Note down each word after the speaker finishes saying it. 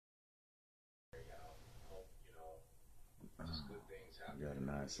Got a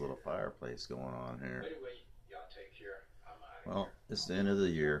nice little fireplace going on here. Well, it's the end of the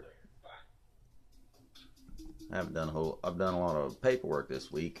year. I've done a lot of paperwork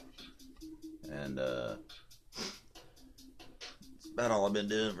this week, and it's about all I've been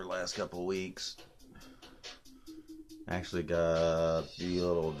doing for the last couple of weeks. Actually got a few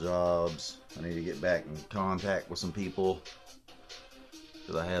little jobs. I need to get back in contact with some people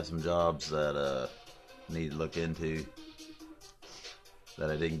because I have some jobs that I need to look into that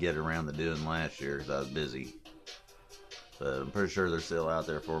I didn't get around to doing last year because I was busy. But I'm pretty sure they're still out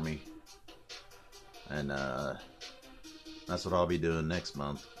there for me. And that's what I'll be doing next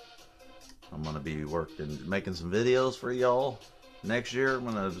month. I'm going to be making some videos for y'all. Next year, I'm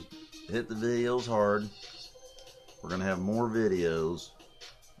going to hit the videos hard. We're going to have more videos.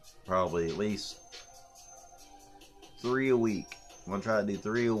 Probably at least 3 a week. I'm going to try to do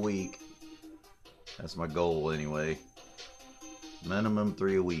 3 a week. That's my goal anyway. Minimum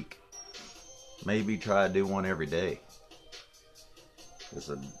 3 a week. Maybe try to do one every day. It's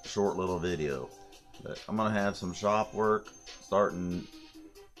a short little video. But I'm going to have some shop work starting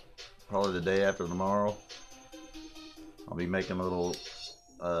probably the day after tomorrow. I'll be making little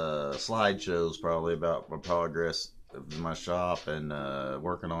slideshows probably about my progress of my shop and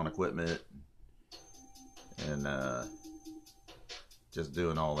working on equipment and just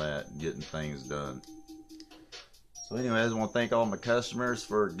doing all that and getting things done. So anyways, I want to thank all my customers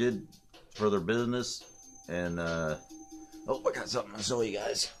for their business, and oh, I got something to show you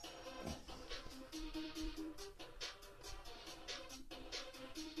guys.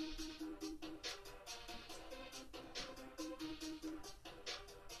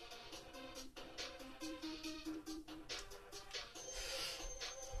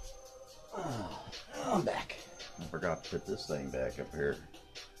 I'm back. I forgot to put this thing back up here.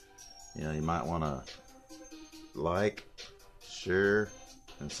 You know, you might want to like, share,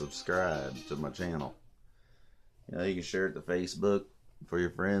 and subscribe to my channel. You know, you can share it to Facebook for your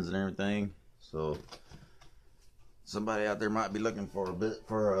friends and everything. So somebody out there might be looking for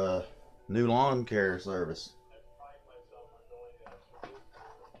a new lawn care service.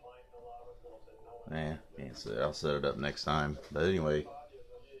 Yeah, can't say. I'll set it up next time. But anyway,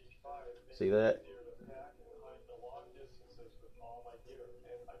 see that?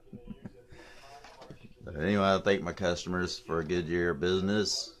 But anyway, I thank my customers for a good year of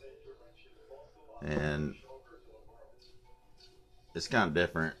business, and it's kind of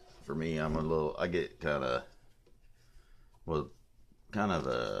different for me. I get kind of,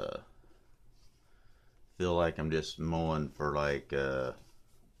 feel like I'm just mowing for like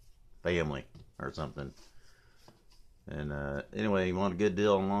family or something. And anyway, you want a good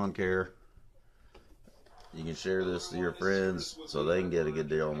deal on lawn care, you can share this to your friends so they can get a good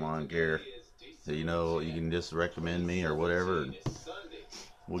deal on lawn care. So, you know, you can just recommend me or whatever, and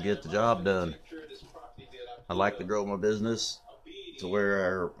we'll get the job done. I'd like to grow my business to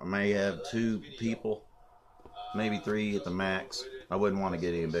where I may have 2 people, maybe 3 at the max. I wouldn't want to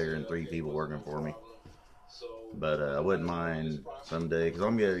get any bigger than 3 people working for me. But I wouldn't mind someday, because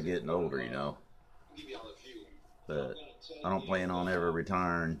I'm getting older, you know. But I don't plan on ever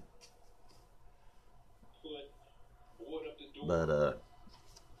retiring. But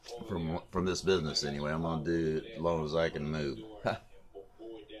from this business anyway, I'm gonna do it as long as I can move.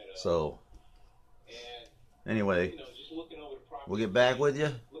 So anyway, we'll get back with you.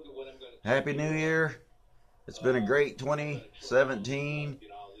 Happy New Year. It's been a great 2017.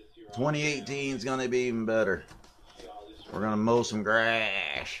 2018 is gonna be even better. We're gonna mow some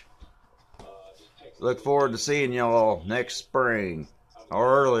grass. Look forward to seeing y'all next spring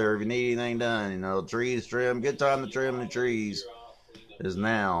or earlier if you need anything done. You know, trees trimmed. Good time to trim the trees is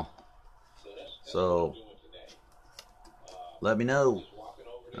now. So let me know,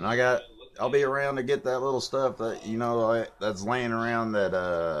 and I'll be around to get that little stuff that, you know, that's laying around that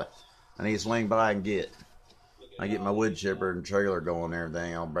I need to swing by and get. I get my wood chipper and trailer going and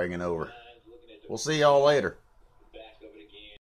everything, I'll bring it over. We'll see y'all later.